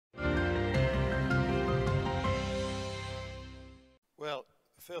Well,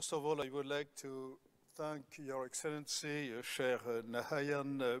 first of all, I would like to thank Your Excellency, Cher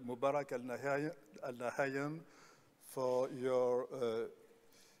Nahyan Mubarak Al-Nahyan, for your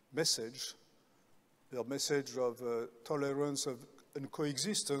message of tolerance and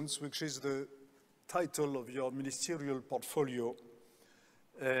coexistence, which is the title of your ministerial portfolio.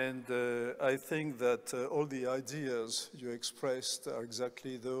 And I think that all the ideas you expressed are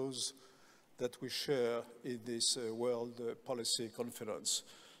exactly those that we share in this World Policy Conference.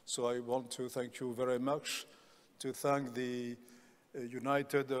 So I want to thank you very much, to thank the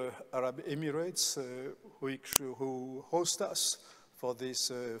United Arab Emirates who host us for this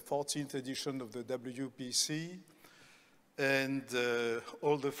 14th edition of the WPC, and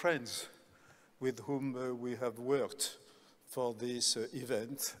all the friends with whom we have worked for this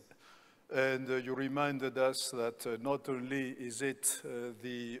event. And you reminded us that not only is it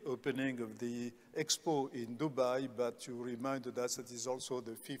the opening of the Expo in Dubai, but you reminded us that it is also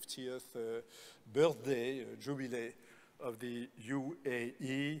the 50th birthday, jubilee of the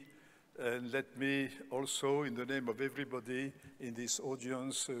UAE. And let me also, in the name of everybody in this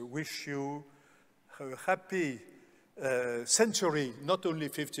audience, wish you a happy century, not only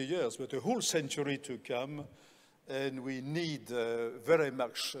 50 years, but a whole century to come. And we need very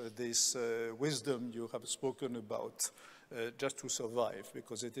much this wisdom you have spoken about just to survive,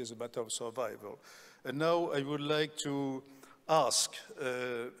 because it is a matter of survival. And now I would like to ask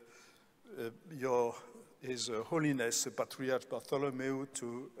His Holiness Patriarch Bartholomew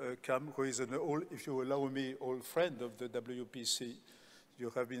to come, who is an old, if you allow me, old friend of the WPC. You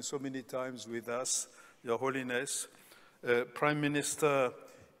have been so many times with us, Your Holiness. Prime Minister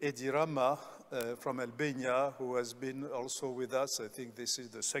Edi Rama, from Albania, who has been also with us. I think this is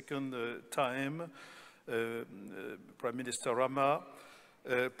the second time, Prime Minister Rama.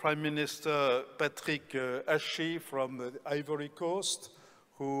 Prime Minister Patrick Ashi from the Ivory Coast,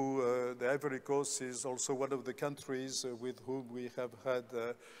 who the Ivory Coast is also one of the countries with whom we have had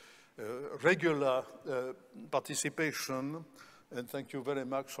regular participation. And thank you very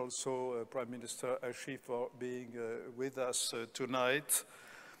much also, Prime Minister Ashi, for being with us tonight.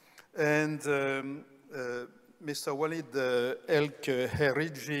 And Mr. Walid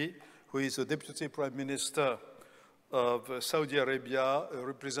El-Kheriji, who is the Deputy Prime Minister of Saudi Arabia,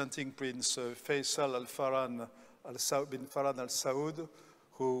 representing Prince Faisal bin Farhan Al Saud,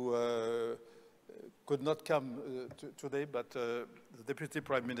 who could not come today, but the Deputy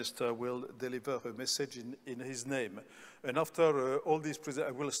Prime Minister will deliver a message in his name. And after all these,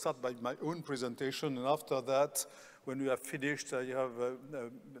 I will start by my own presentation, and after that, when we have finished, I have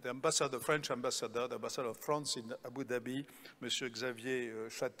the ambassador, the French ambassador, the ambassador of France in Abu Dhabi, Monsieur Xavier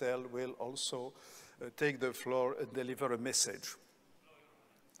Châtel, will also take the floor and deliver a message.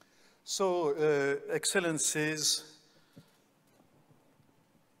 So, Excellencies,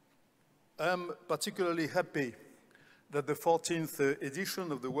 I'm particularly happy that the 14th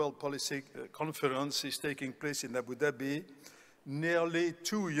edition of the World Policy Conference is taking place in Abu Dhabi, nearly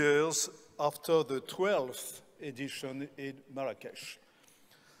 2 years after the 12th edition in Marrakesh.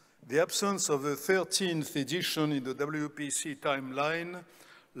 The absence of the 13th edition in the WPC timeline,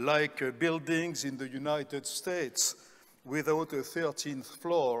 like buildings in the United States without a 13th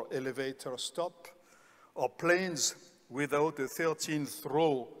floor elevator stop, or planes without a 13th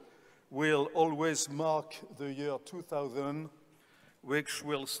row, will always mark the year 2000, which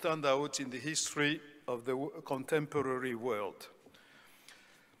will stand out in the history of the contemporary world.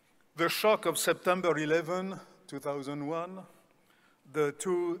 The shock of September 11, 2001, the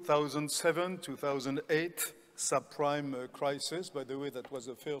 2007-2008 subprime crisis, by the way, that was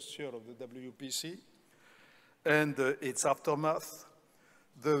the first year of the WPC, and its aftermath,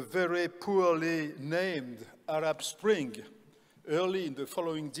 the very poorly named Arab Spring early in the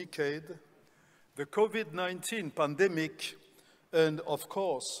following decade, the COVID-19 pandemic, and of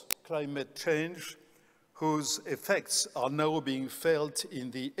course, climate change, whose effects are now being felt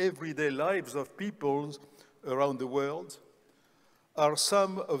in the everyday lives of people around the world, are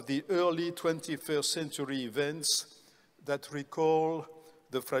some of the early 21st century events that recall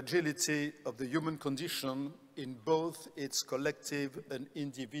the fragility of the human condition in both its collective and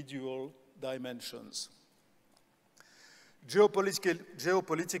individual dimensions.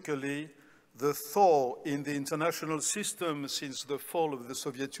 Geopolitically, the thaw in the international system since the fall of the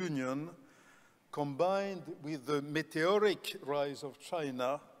Soviet Union, combined with the meteoric rise of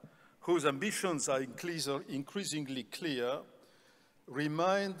China, whose ambitions are increasingly clear,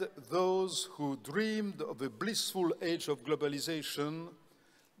 remind those who dreamed of a blissful age of globalization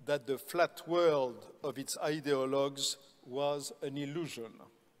that the flat world of its ideologues was an illusion.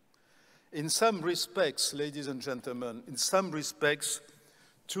 In some respects, ladies and gentlemen, in some respects,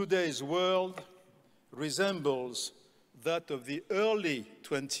 today's world resembles that of the early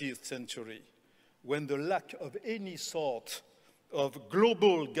 20th century, when the lack of any sort of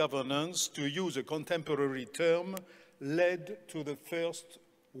global governance, to use a contemporary term, led to the First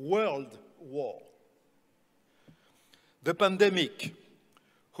World War. The pandemic,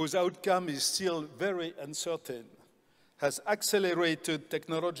 whose outcome is still very uncertain, has accelerated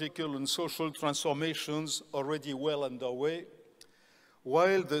technological and social transformations already well underway,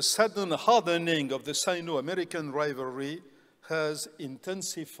 while the sudden hardening of the Sino-American rivalry has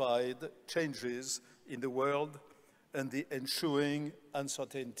intensified changes in the world and the ensuing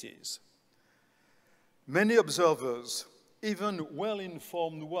uncertainties. Many observers, even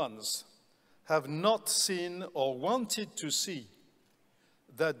well-informed ones, have not seen or wanted to see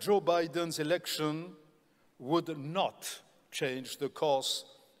that Joe Biden's election would not change the course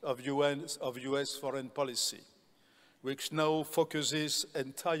of US foreign policy, which now focuses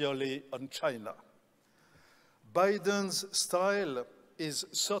entirely on China. Biden's style is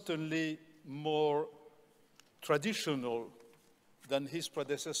certainly more traditional than his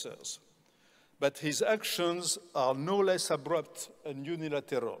predecessors, but his actions are no less abrupt and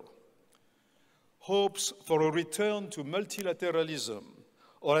unilateral. Hopes for a return to multilateralism,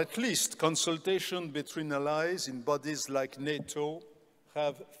 or at least consultation between allies in bodies like NATO,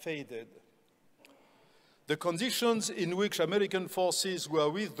 have faded. The conditions in which American forces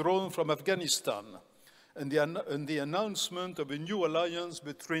were withdrawn from Afghanistan and the announcement of a new alliance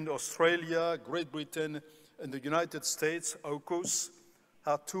between Australia, Great Britain, and the United States, AUKUS,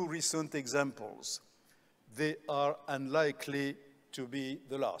 are two recent examples. They are unlikely to be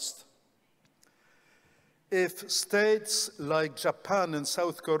the last. If states like Japan and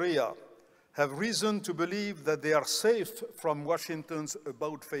South Korea have reason to believe that they are safe from Washington's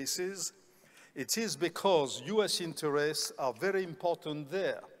about-faces, it is because US interests are very important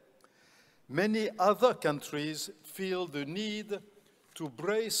there. Many other countries feel the need to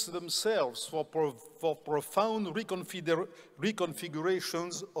brace themselves for profound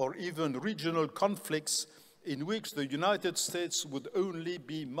reconfigurations or even regional conflicts in which the United States would only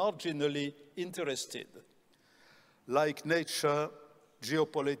be marginally interested. Like nature,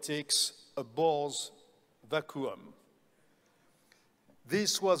 geopolitics abhors vacuum.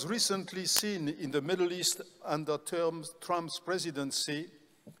 This was recently seen in the Middle East under Trump's presidency,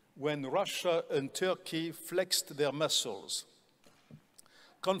 when Russia and Turkey flexed their muscles.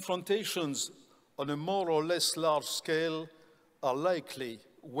 Confrontations on a more or less large scale are likely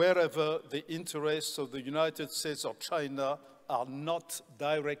wherever the interests of the United States or China are not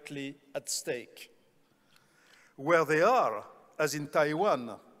directly at stake. Where they are, as in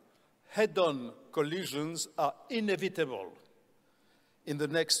Taiwan, head-on collisions are inevitable in the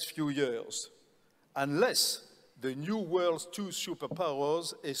next few years, unless the new world's two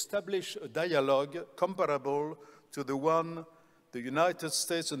superpowers establish a dialogue comparable to the one the United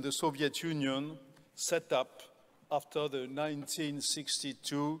States and the Soviet Union set up after the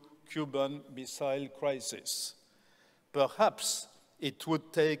 1962 Cuban Missile Crisis. Perhaps it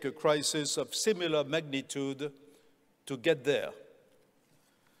would take a crisis of similar magnitude to get there.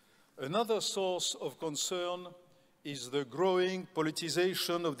 Another source of concern is the growing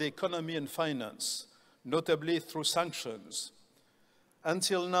politicization of the economy and finance, notably through sanctions.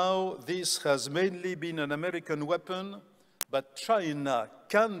 Until now, this has mainly been an American weapon, but China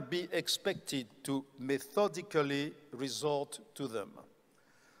can be expected to methodically resort to them.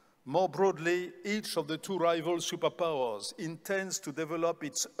 More broadly, each of the two rival superpowers intends to develop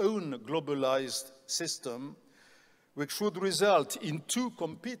its own globalized system, which would result in two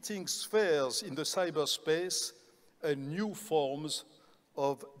competing spheres in the cyberspace and new forms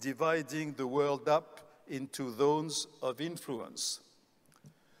of dividing the world up into zones of influence.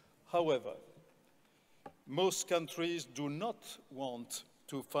 However, most countries do not want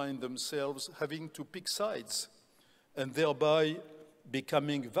to find themselves having to pick sides and thereby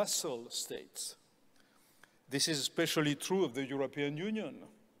becoming vassal states. This is especially true of the European Union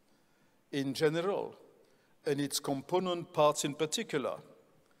in general, and its component parts in particular.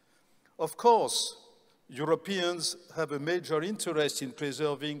 Of course, Europeans have a major interest in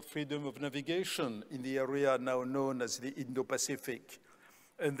preserving freedom of navigation in the area now known as the Indo-Pacific,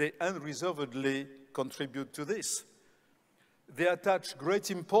 and they unreservedly contribute to this. They attach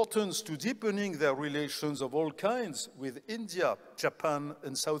great importance to deepening their relations of all kinds with India, Japan,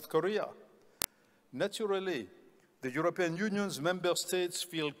 and South Korea. Naturally, the European Union's member states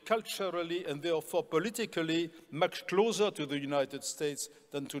feel culturally and therefore politically much closer to the United States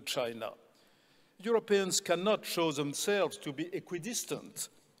than to China. Europeans cannot show themselves to be equidistant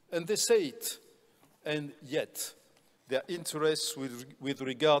And they say it. And yet, their interests with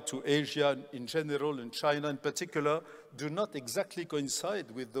regard to Asia in general and China in particular do not exactly coincide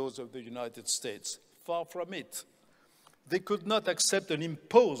with those of the United States. Far from it. They could not accept an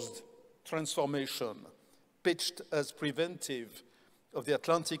imposed transformation pitched as preventive of the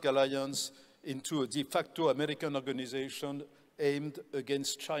Atlantic Alliance into a de facto American organization aimed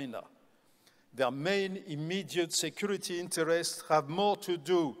against China. Their main immediate security interests have more to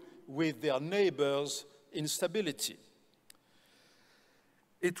do with their neighbors' instability.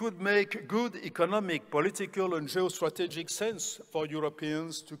 It would make good economic, political, and geostrategic sense for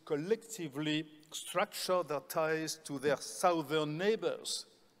Europeans to collectively structure their ties to their southern neighbors,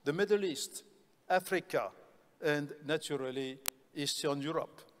 the Middle East, Africa, and naturally, Eastern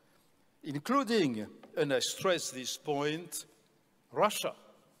Europe, including, and I stress this point, Russia.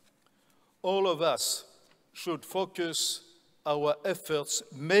 All of us should focus our efforts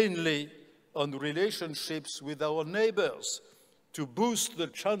mainly on relationships with our neighbors to boost the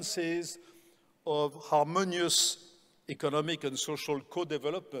chances of harmonious economic and social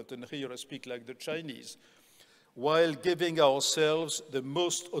co-development, and here I speak like the Chinese, while giving ourselves the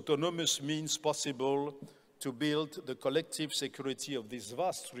most autonomous means possible to build the collective security of this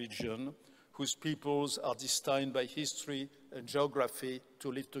vast region, whose peoples are destined by history and geography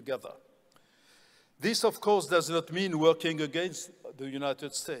to live together. This, of course, does not mean working against the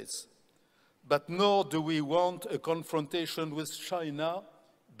United States, but nor do we want a confrontation with China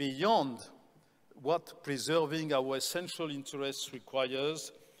beyond what preserving our essential interests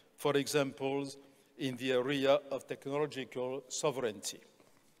requires, for example, in the area of technological sovereignty.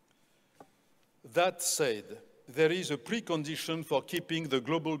 That said, there is a precondition for keeping the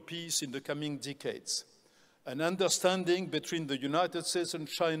global peace in the coming decades, an understanding between the United States and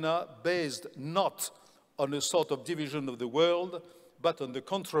China based not on a sort of division of the world, but on the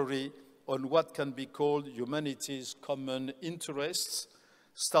contrary, on what can be called humanity's common interests,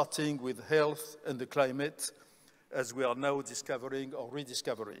 starting with health and the climate, as we are now discovering or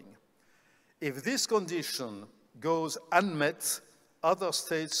rediscovering. If this condition goes unmet, other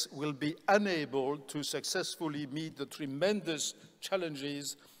states will be unable to successfully meet the tremendous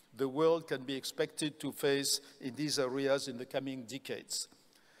challenges the world can be expected to face in these areas in the coming decades.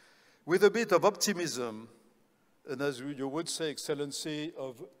 With a bit of optimism, and as you would say, Excellency,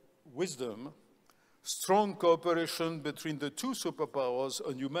 of wisdom, strong cooperation between the two superpowers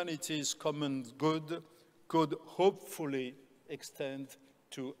on humanity's common good could hopefully extend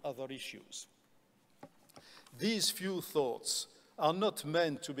to other issues. These few thoughts are not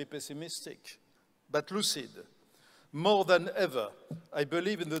meant to be pessimistic, but lucid. More than ever, I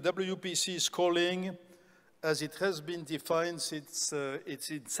believe in the WPC's calling, as it has been defined since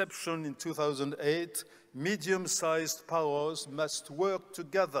its inception in 2008, medium-sized powers must work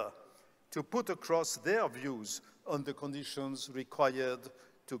together to put across their views on the conditions required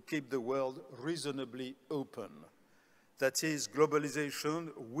to keep the world reasonably open. That is,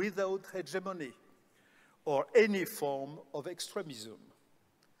 globalization without hegemony or any form of extremism.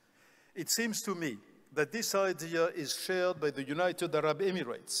 It seems to me that this idea is shared by the United Arab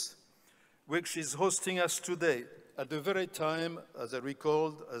Emirates, which is hosting us today at the very time, as I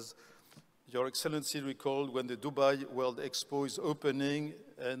recalled, as Your Excellency recalled, when the Dubai World Expo is opening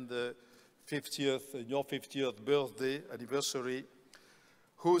and the your 50th birthday anniversary,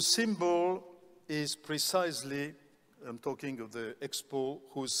 whose symbol is precisely, I'm talking of the Expo,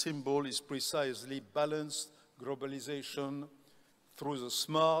 whose symbol is precisely balanced globalization through the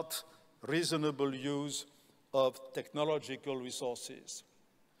smart, reasonable use of technological resources.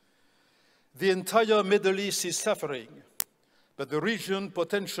 The entire Middle East is suffering, but the region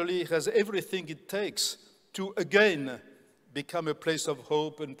potentially has everything it takes to again become a place of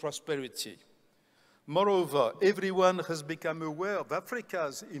hope and prosperity. Moreover, everyone has become aware of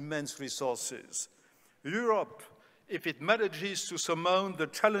Africa's immense resources. Europe, if it manages to surmount the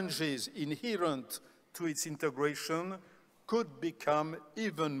challenges inherent to its integration, could become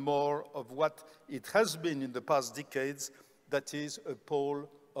even more of what it has been in the past decades, that is, a pole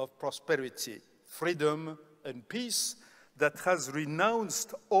of prosperity, freedom, and peace that has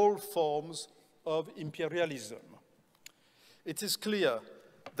renounced all forms of imperialism. It is clear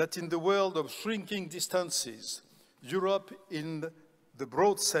that in the world of shrinking distances, Europe in the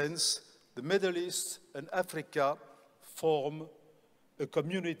broad sense, the Middle East and Africa form a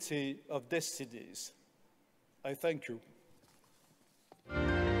community of destinies. I thank you.